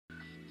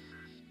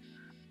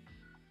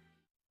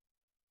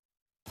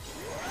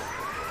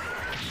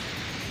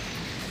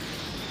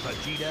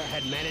Vegeta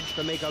had managed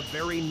to make a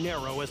very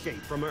narrow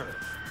escape from Earth.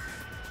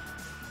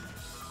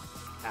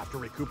 After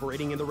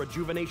recuperating in the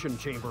rejuvenation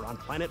chamber on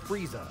planet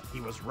Frieza,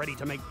 he was ready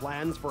to make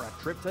plans for a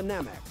trip to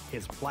Namek.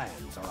 His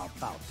plans are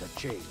about to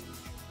change.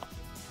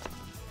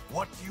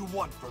 What do you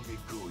want from me,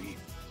 Gooey?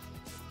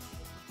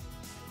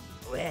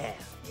 Well,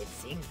 it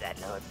seems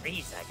that Lord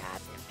Frieza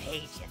got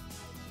impatient.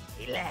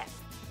 He left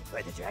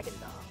for the Dragon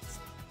Balls.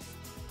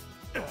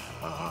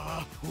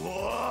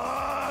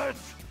 What?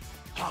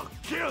 I'll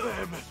kill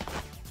him!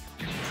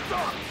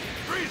 Stop!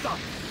 Frieza!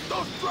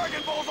 Those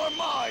Dragon Balls are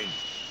mine!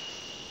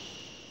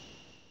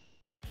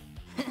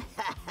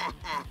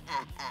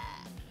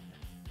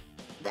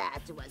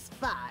 That was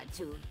far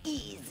too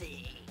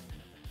easy.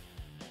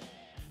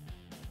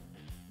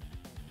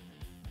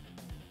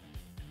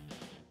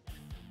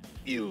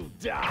 You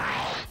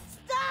die!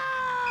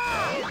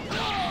 Stop!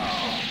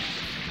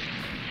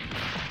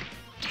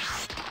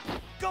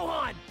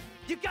 Gohan!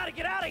 You gotta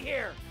get out of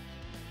here!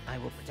 I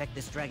will protect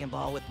this Dragon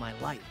Ball with my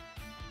life.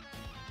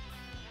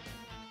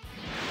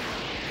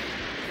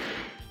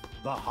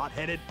 The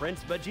hot-headed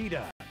Prince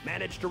Vegeta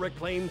managed to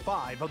reclaim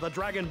 5 of the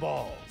Dragon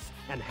Balls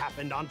and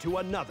happened onto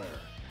another.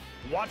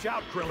 Watch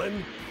out,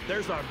 Krillin.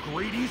 There's a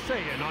greedy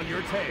Saiyan on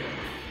your tail.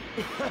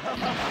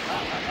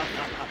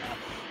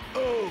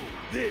 Oh,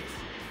 this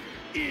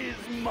is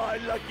my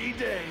lucky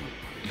day.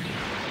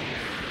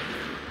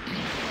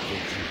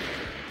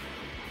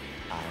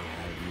 I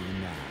have you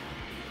now.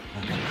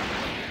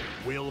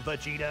 Will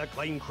Vegeta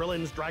claim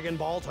Krillin's Dragon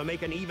Ball to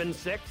make an even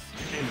 6?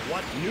 And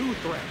what new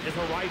threat is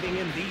arriving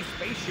in these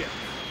spaceships?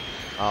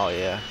 Oh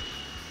yeah.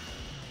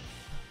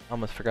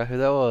 Almost forgot who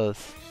that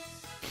was.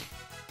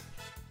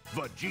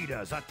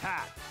 Vegeta's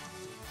attack.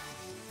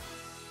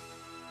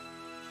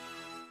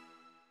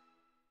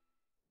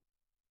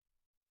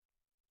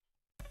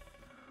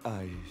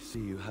 I see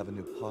you have a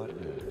new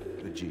partner,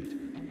 Vegeta.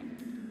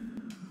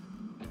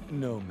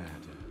 No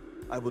matter.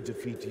 I will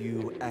defeat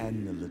you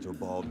and the little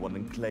bald one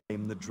and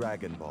claim the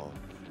Dragon Ball.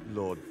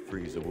 Lord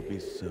Frieza will be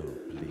so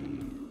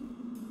pleased.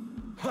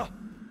 Ha!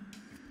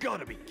 You've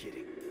gotta be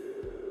kidding.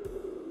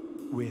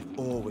 With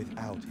or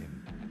without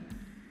him,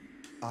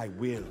 I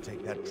will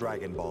take that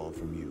Dragon Ball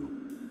from you.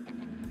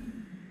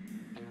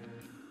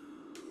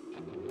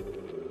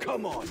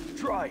 Come on,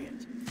 try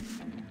it.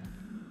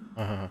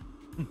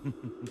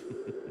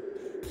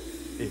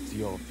 It's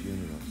your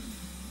funeral.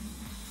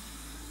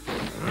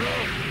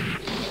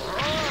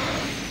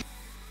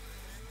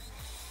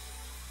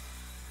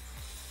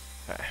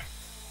 Okay.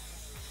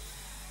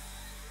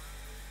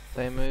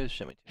 Same moves,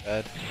 shouldn't be too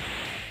bad.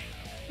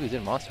 Ooh, he's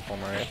in monster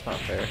form already, that's not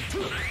fair.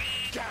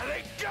 Got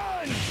a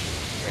gun!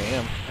 There I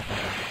am.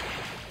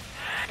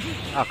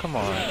 Oh, come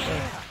on.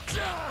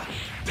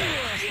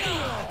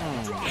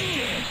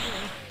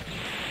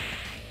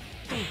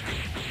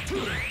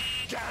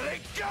 Got a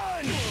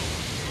gun!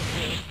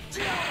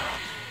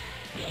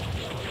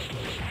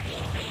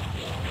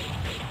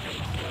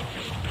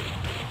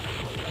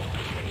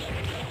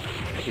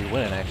 I think he's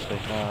winning actually.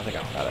 No, I think I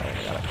got it. I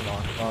got it. Come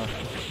on, come on.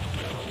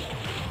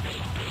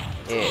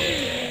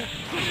 Yeah.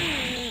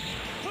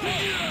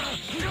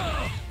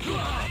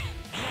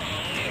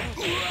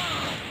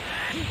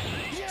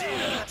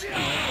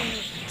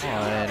 Come on.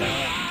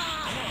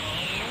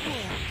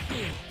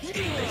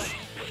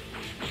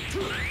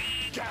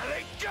 Got a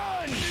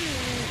gun!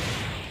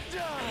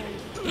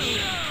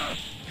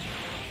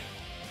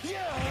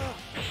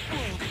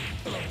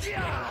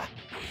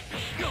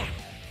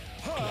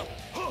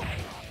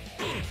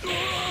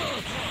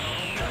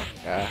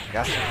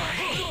 Gotcha.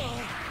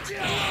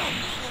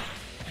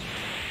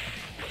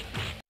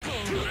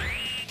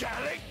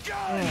 Got a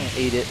gun!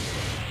 Eat it.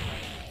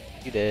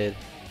 You did.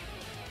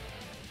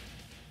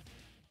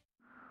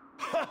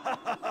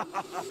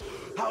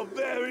 How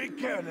very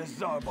careless,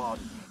 Zarbon.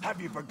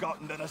 Have you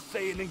forgotten that a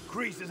Saiyan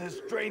increases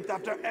his strength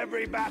after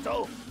every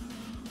battle?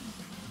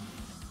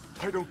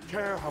 I don't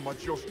care how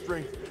much your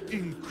strength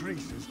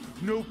increases.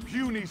 No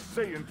puny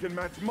Saiyan can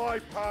match my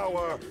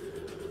power.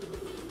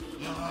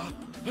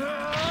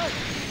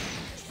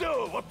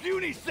 So, a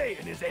puny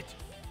Saiyan, is it?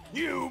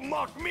 You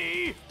mock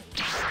me?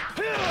 That's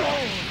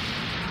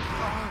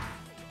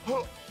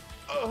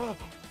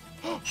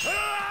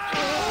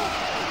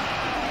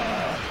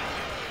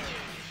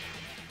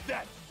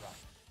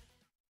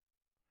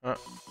right.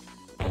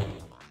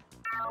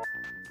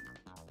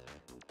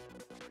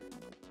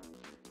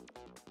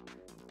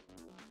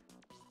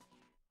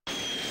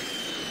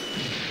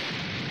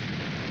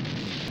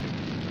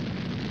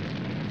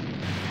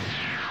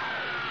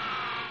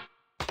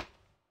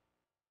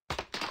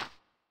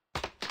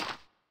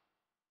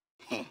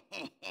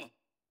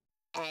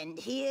 And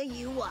here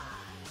you are.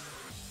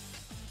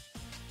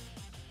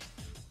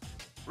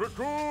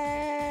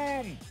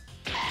 Raccoon!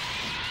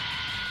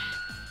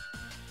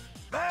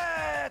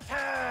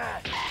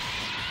 Attack!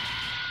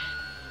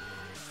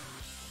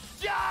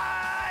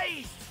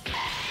 Dice!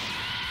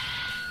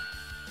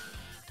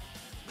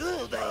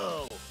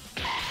 Budo!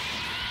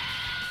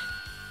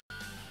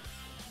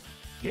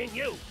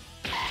 Ginyu!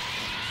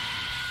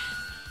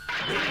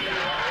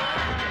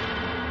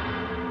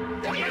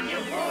 Ginyu!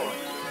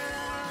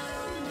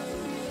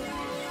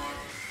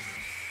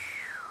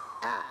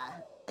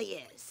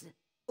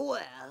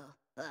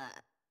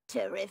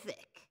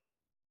 Terrific.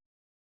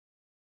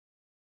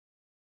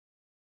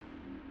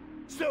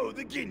 So,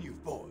 the Ginyu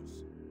Force.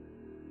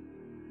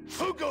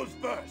 Who goes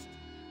first?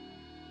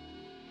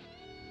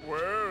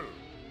 Well,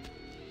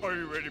 are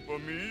you ready for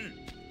me?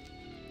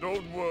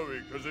 Don't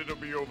worry, because it'll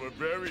be over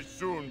very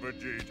soon,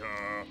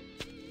 Vegeta.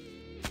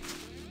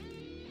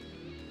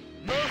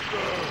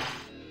 Master!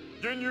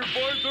 Ginyu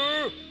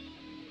Fighter!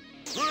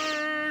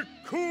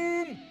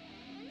 Kum!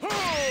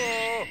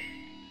 Ha!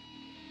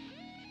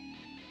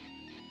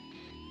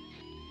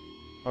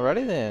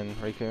 Alrighty then,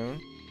 Raccoon.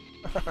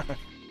 I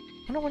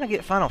wonder when I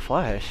get Final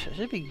Flash. It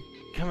should be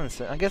coming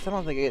soon. I guess I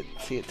don't think I get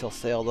to see it till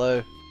sale though.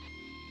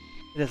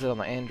 It does it on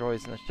the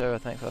androids in the show, I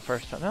think, for the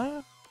first time.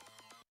 No?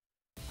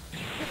 I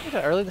think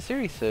that early in the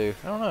series too.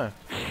 I don't know.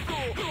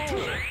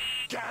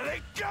 Got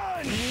it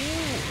gun!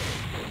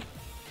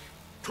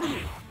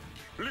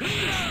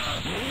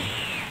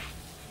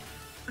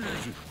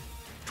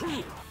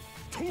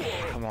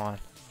 Come on.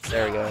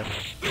 There we go.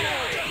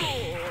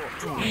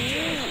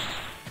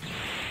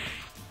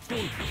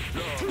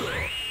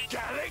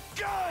 Got it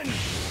gun!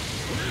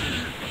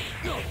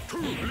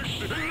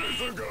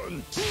 Laser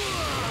gun!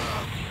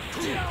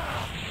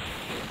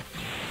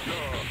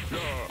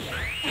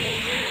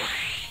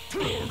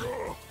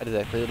 I did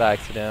that clearly by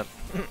accident.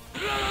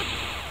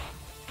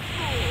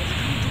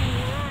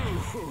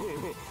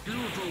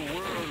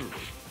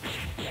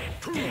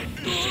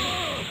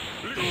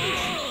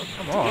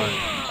 Come on.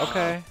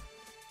 Okay.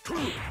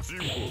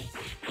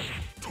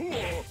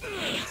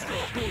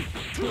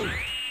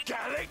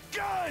 Got it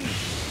gun!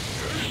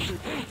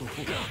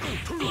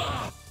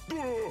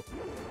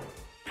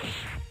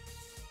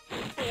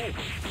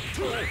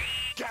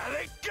 Got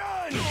it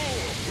gun!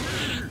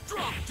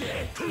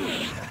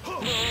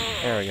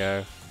 There we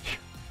go.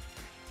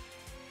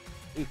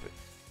 Stupid.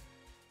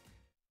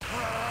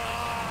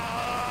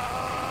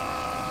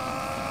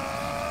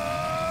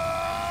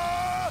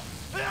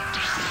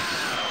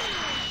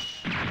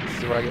 This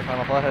is where I get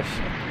Final Flash.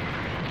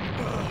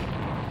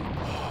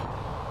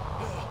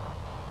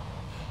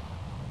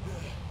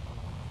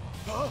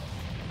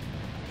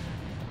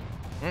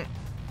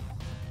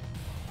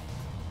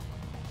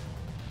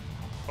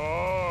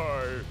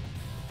 Hi!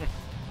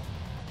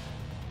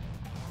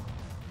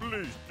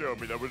 Please tell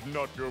me that was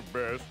not your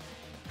best.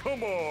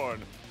 Come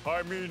on!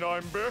 I mean,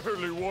 I'm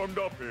barely warmed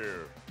up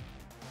here.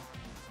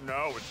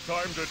 Now it's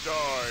time to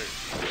die.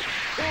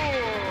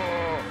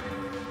 Oh!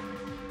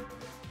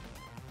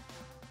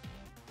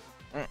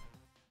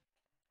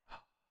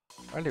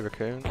 Alrighty,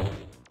 Raccoon.